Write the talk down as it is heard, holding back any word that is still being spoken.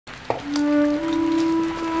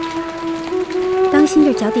当心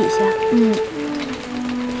着脚底下。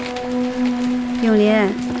永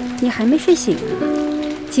莲，你还没睡醒呢。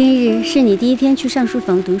今日是你第一天去上书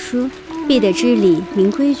房读书，必得知礼，明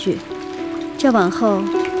规矩。这往后，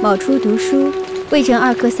卯初读书，未正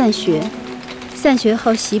2刻散学。散学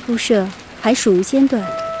后习布设，还属无间断。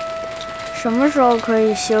什么时候可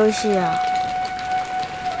以休息啊？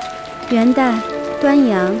元旦、端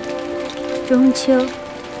阳、中秋、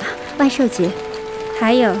万寿节，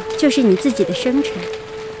还有就是你自己的生辰，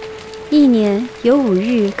一年有5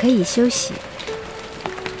日可以休息。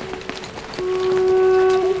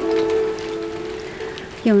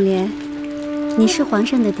永莲，你是皇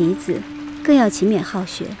上的嫡子，更要勤勉好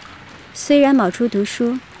学。虽然卯初读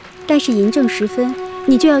书，但是寅正时分，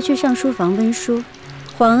你就要去上书房温书。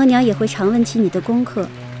皇额娘也会常问起你的功课，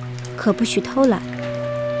可不许偷懒。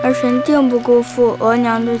儿臣定不辜负额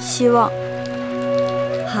娘的期望。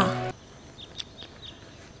好。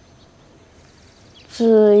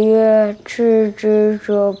子曰：“知之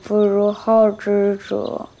者不如好之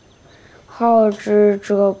者，好之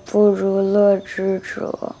者不如乐之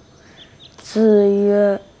者。”子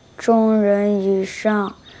曰：“众人以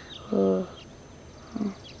上，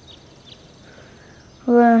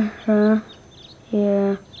问人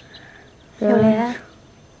也。”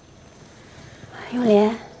永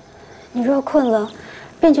莲，你若困了，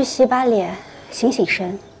便去洗把脸，醒醒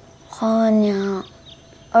神。皇额娘，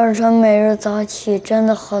儿臣每日早起真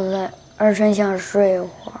的很累，儿臣想睡一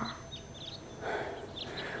会儿。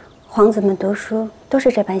皇子们读书都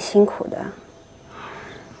是这般辛苦的，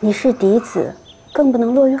你是嫡子，更不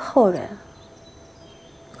能落于后人。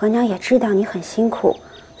额娘也知道你很辛苦，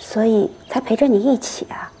所以才陪着你一起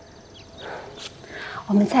啊。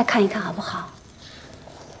我们再看一看好不好？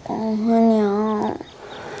皇额娘，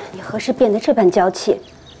你何时变得这般娇气？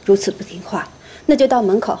如此不听话，那就到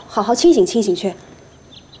门口好好清醒清醒去。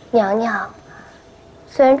娘娘，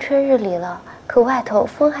虽然春日里了，可外头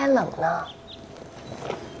风还冷呢。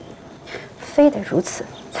非得如此，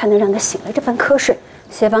才能让他醒了这般瞌睡。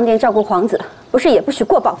协房殿照顾皇子，不是也不许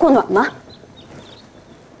过饱过暖吗？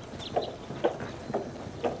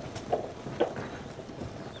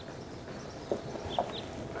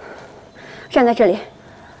站在这里。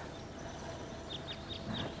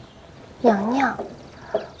娘娘。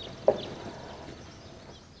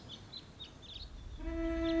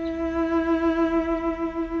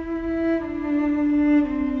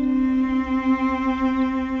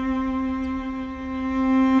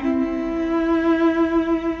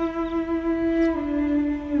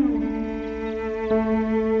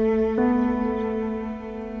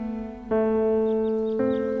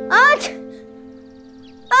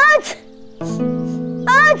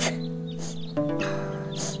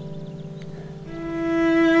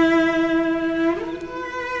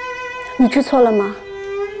你知错了吗？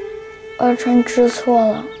儿臣知错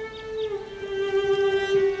了。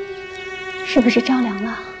是不是着凉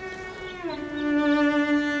了？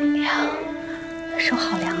呀，手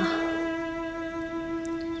好凉啊！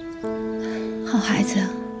好孩子，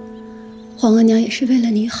皇额娘也是为了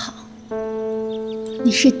你好。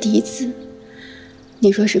你是嫡子，你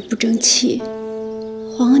若是不争气，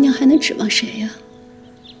皇额娘还能指望谁呀？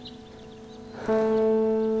好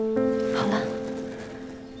了，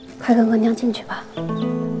快跟额娘进去吧。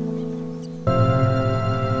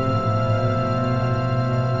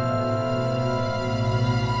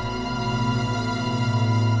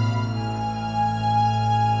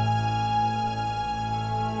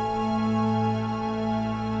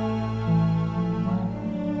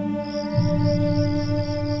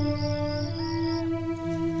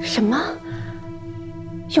什么？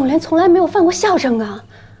永莲从来没有犯过校正啊！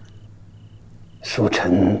恕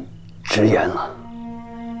臣直言了，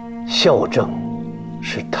校正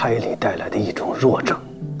是胎里带来的一种弱症，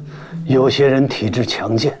有些人体质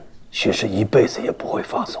强健，许是一辈子也不会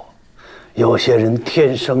发作；有些人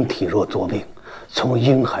天生体弱多病，从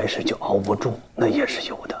婴孩时就熬不住，那也是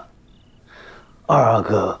有的。二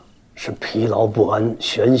个是疲劳不安、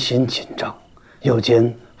悬心紧张，又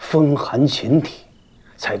兼风寒侵体，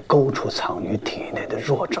才勾出藏于体内的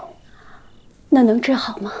弱症。那能治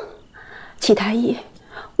好吗？启太医，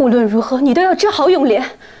无论如何你都要治好永莲。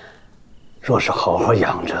若是好好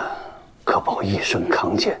养着，可保一生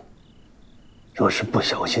康健；若是不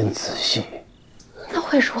小心仔细，那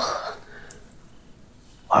会如何？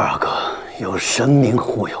二个有神明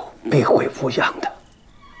护佑，必会无恙的。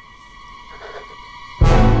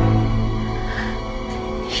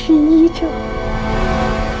你是医者，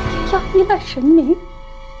也要依赖神明。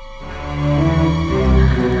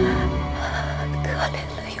可怜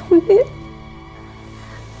了永莲。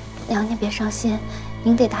娘娘别伤心，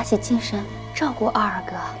您得打起精神照顾二阿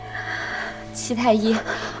哥。齐太医，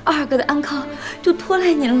二阿哥的安康就托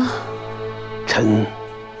赖您了。臣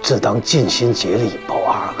自当尽心竭力保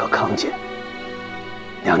二阿哥康健。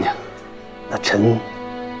娘娘，那臣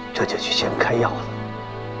这就去先开药了。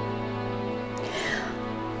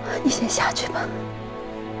你先下去吧。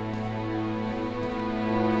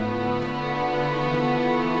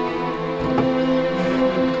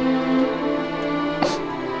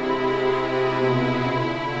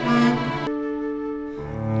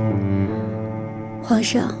皇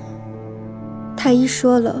上，太医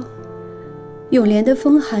说了，永莲的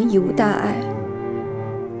风寒已无大碍，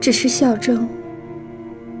只是哮症，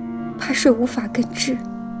怕是无法根治。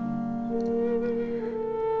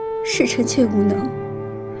是臣妾无能，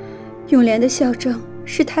永莲的哮症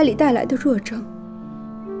是胎里带来的弱症，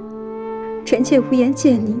臣妾无颜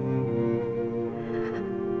见你，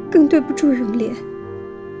更对不住永莲。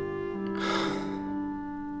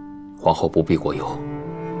皇后不必过忧。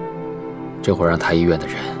这会让太医院的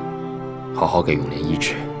人好好给永莲医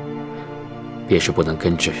治，便是不能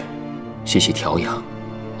根治，细细调养，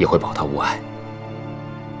也会保他无碍。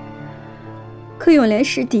可永莲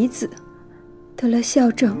是嫡子，得了哮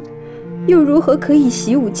症，又如何可以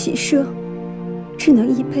习武骑射？只能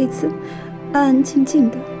一辈子安安静静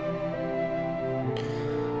的。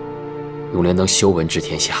永莲能修文治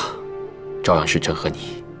天下，照样是朕和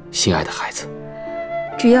你心爱的孩子。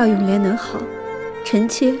只要永莲能好，臣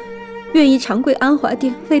妾愿意常跪安华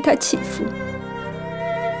殿为他祈福。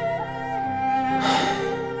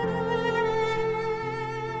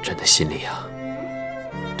朕的心里啊，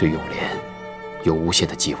对永莲有无限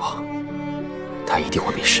的寄望，他一定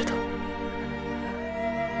会没事的。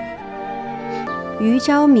余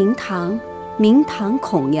昭明堂，明堂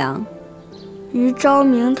孔阳。余昭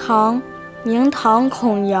明堂，明堂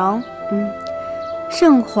孔阳。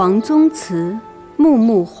圣皇宗祠，木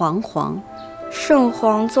木煌煌。圣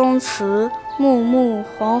皇宗祠，木木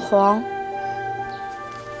煌煌。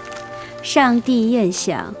上帝宴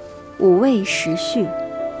享，五味时序。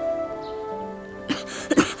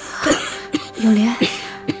永莲，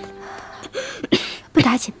不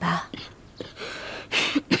打紧吧？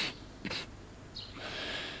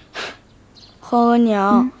皇额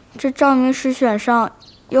娘，这照明石选上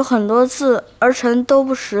有很多字，儿臣都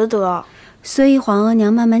不识得，所以皇额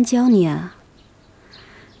娘慢慢教你啊。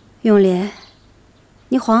永莲，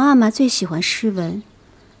你皇阿玛最喜欢诗文，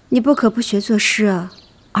你不可不学作诗啊。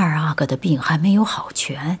二阿哥的病还没有好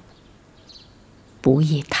全，不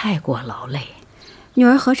宜太过劳累。女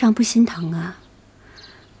儿何尝不心疼啊？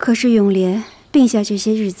可是永莲病下这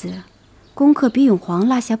些日子，功课比永皇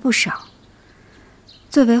落下不少。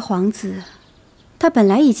作为皇子，他本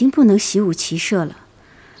来已经不能习武骑射了，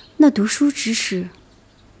那读书之事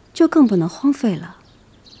就更不能荒废了。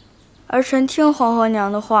儿臣听皇额娘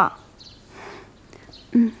的话。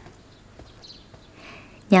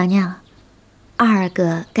娘娘，二阿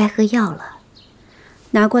哥该喝药了，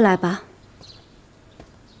拿过来吧。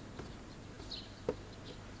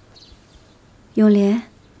永莲，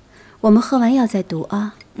我们喝完药再读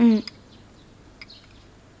啊。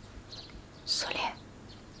苏莲，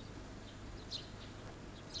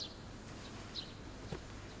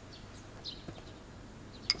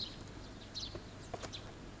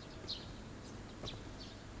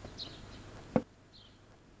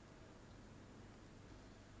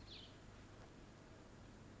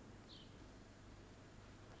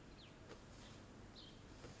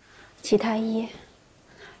齐太医，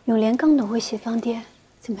永莲刚挪回协芳殿，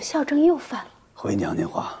怎么哮症又犯了？回娘娘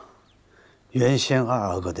话，原先二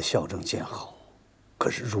阿哥的哮症渐好，可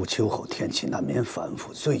是入秋后天气难免反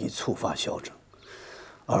复，最易触发哮症。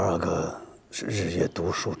二阿哥是日夜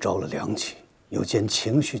读书，着了凉气，又兼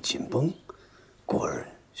情绪紧绷，故而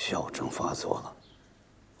哮症发作了。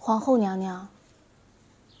皇后娘娘，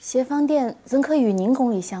协芳殿怎可与您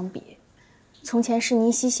宫里相比？从前是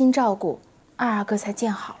您悉心照顾，二阿哥才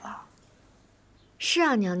渐好了。是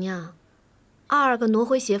啊，娘娘，二阿哥挪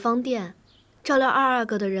回协芳殿，照料二阿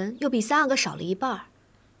哥的人又比三阿哥少了一半，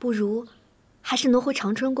不如还是挪回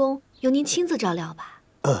长春宫，由您亲自照料吧。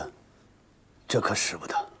这可使不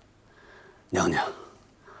得。娘娘，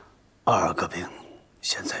二阿哥病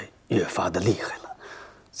现在越发的厉害了，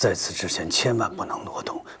在此之前千万不能挪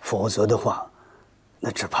动，否则的话，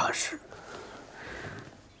那只怕是……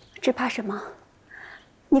只怕什么？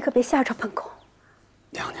你可别吓着本宫。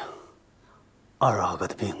娘娘，二阿哥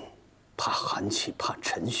的病，怕寒气，怕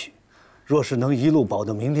晨煦。若是能一路保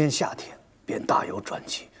到明年夏天，便大有转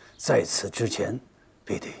机。在此之前，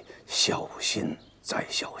必得小心再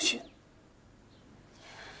小心。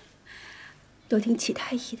都听齐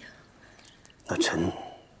太医的。那臣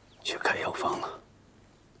去开药方了。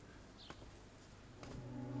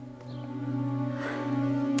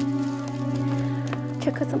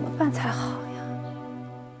这可怎么办才好呀？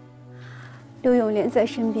刘永莲在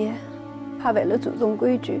身边，怕违了祖宗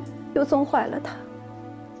规矩，又纵坏了他。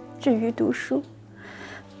至于读书，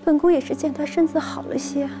本宫也是见他身子好了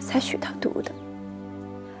些，才许他读的。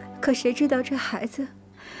可谁知道这孩子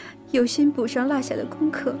有心补上落下的功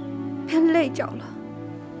课，便累着了。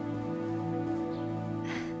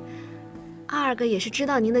二哥也是知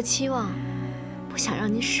道您的期望，不想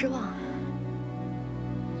让您失望。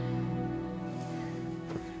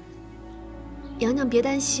娘娘别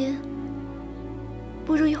担心，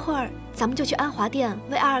不如一会儿咱们就去安华殿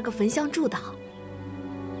为二哥焚香祝祷，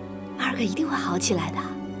二哥一定会好起来的。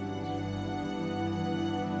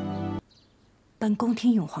本宫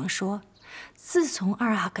听永皇说，自从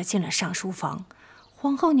二阿哥进了上书房，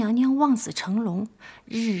皇后娘娘望子成龙，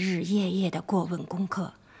日日夜夜的过问功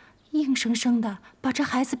课，硬生生的把这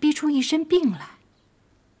孩子逼出一身病来。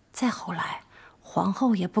再后来，皇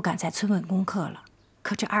后也不敢再催问功课了。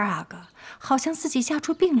可这二阿哥好像自己吓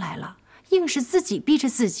出病来了，硬是自己逼着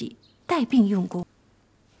自己带病用功。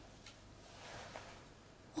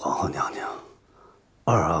皇后娘娘，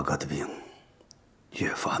二阿哥的病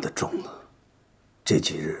越发的重了，这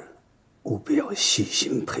几日务必要细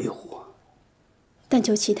心陪护。但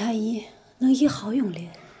求其他医能医好永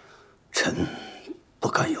莲。臣不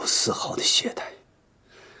敢有丝毫的懈怠。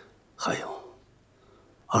还有，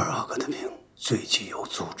二阿哥的病最忌有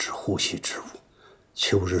阻止呼吸之物，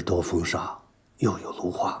秋日多风沙，又有芦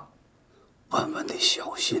花，万万得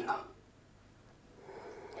小心呐。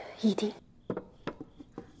一定。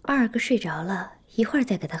二哥睡着了，一会儿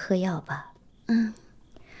再给他喝药吧。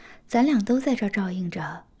咱俩都在这儿照应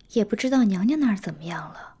着，也不知道娘娘那儿怎么样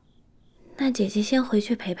了。那姐姐先回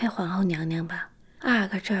去陪陪皇后娘娘吧，二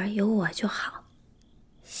哥这儿有我就好。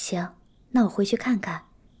行，那我回去看看，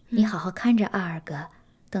你好好看着二哥，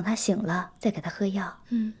等他醒了再给他喝药。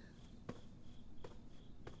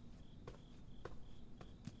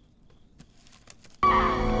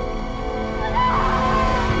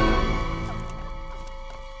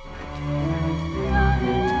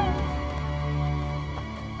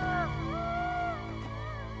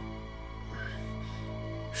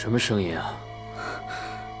什么声音啊？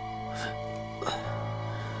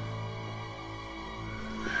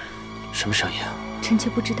什么声音啊？臣妾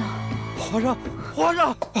不知道。皇上，皇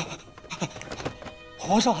上，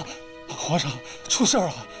皇上，皇上，出事儿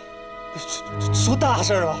了，出大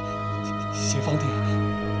事了！协芳殿，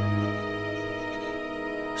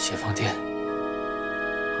协芳殿，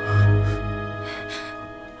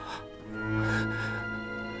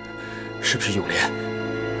是不是永莲？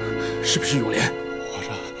是不是永莲？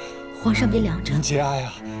皇上别凉着，您节哀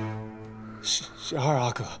啊！是二阿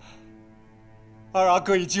哥，二阿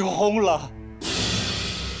哥已经轰了。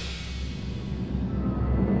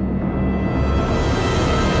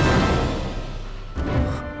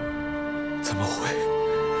怎么会？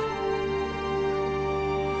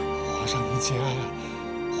皇上您节哀啊！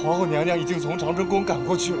皇后娘娘已经从长春宫赶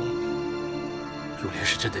过去了。永莲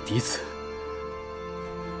是朕的嫡子，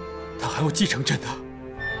他还要继承朕的，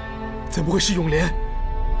怎么会是永莲？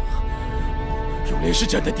永莲是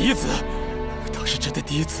朕的嫡子，他是朕的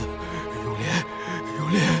嫡子。永莲，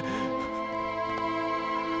永莲。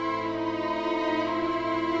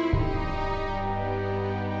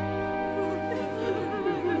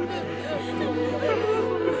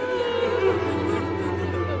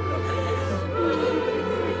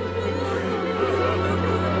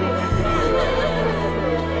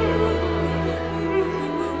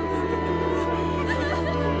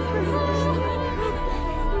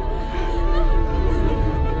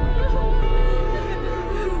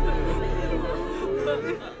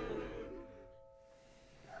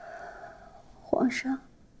皇上，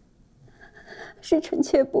是臣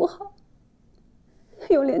妾不好，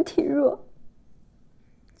永莲体弱，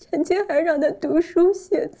臣妾还让他读书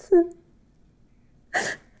写字，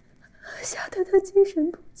吓得他精神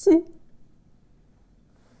不济，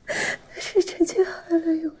是臣妾害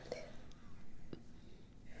了永莲。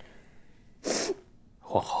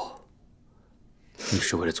皇后，你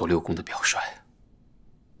是为了做六宫的表率。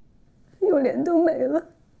永莲都没了，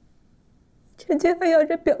臣妾还要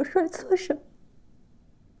这表率做什么？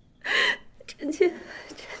臣妾真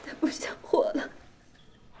的不想活了。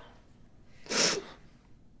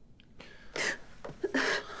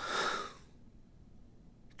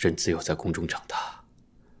朕自幼在宫中长大，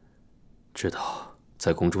知道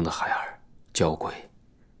在宫中的孩儿娇贵，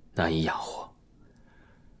难以养活。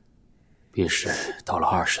便是到了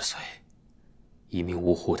20岁，一命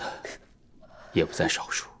呜呼的也不在少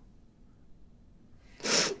数。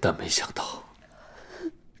但没想到，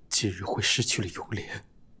今日会失去了永莲，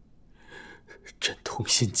朕痛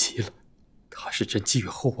心极了。她是是朕寄予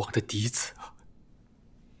厚望的嫡子啊！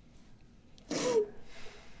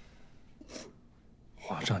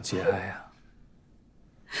皇上节哀啊！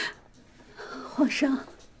皇上，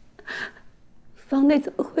房内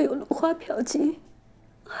怎么会有芦花飘进，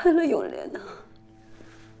害了永莲呢？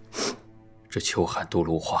这秋寒毒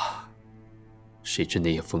芦花，谁知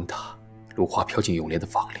那夜风大，芦花飘进永莲的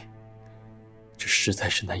房里，这实在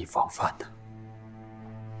是难以防范呢。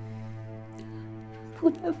不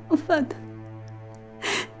难防范的，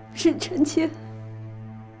是臣妾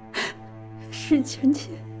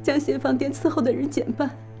将协芳殿伺候的人减半。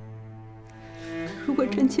如果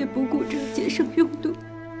臣妾不顾着节省用度，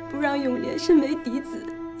不让永莲身为嫡子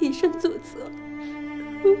以身作则，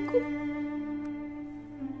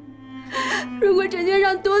如果臣妾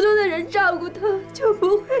让多的人照顾他，就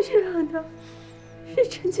不会这样的。是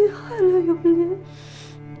臣妾害了永莲。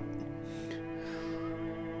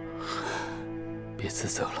别自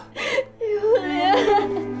责了。永莲。